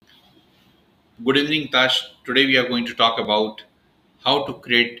Good evening, Tash. Today we are going to talk about how to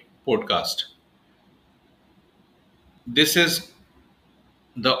create podcast. This is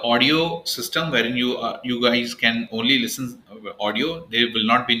the audio system wherein you guys can only listen audio. There will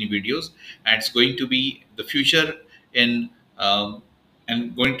not be any videos, and it's going to be the future in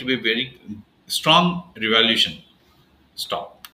and going to be very strong revolution. Stop.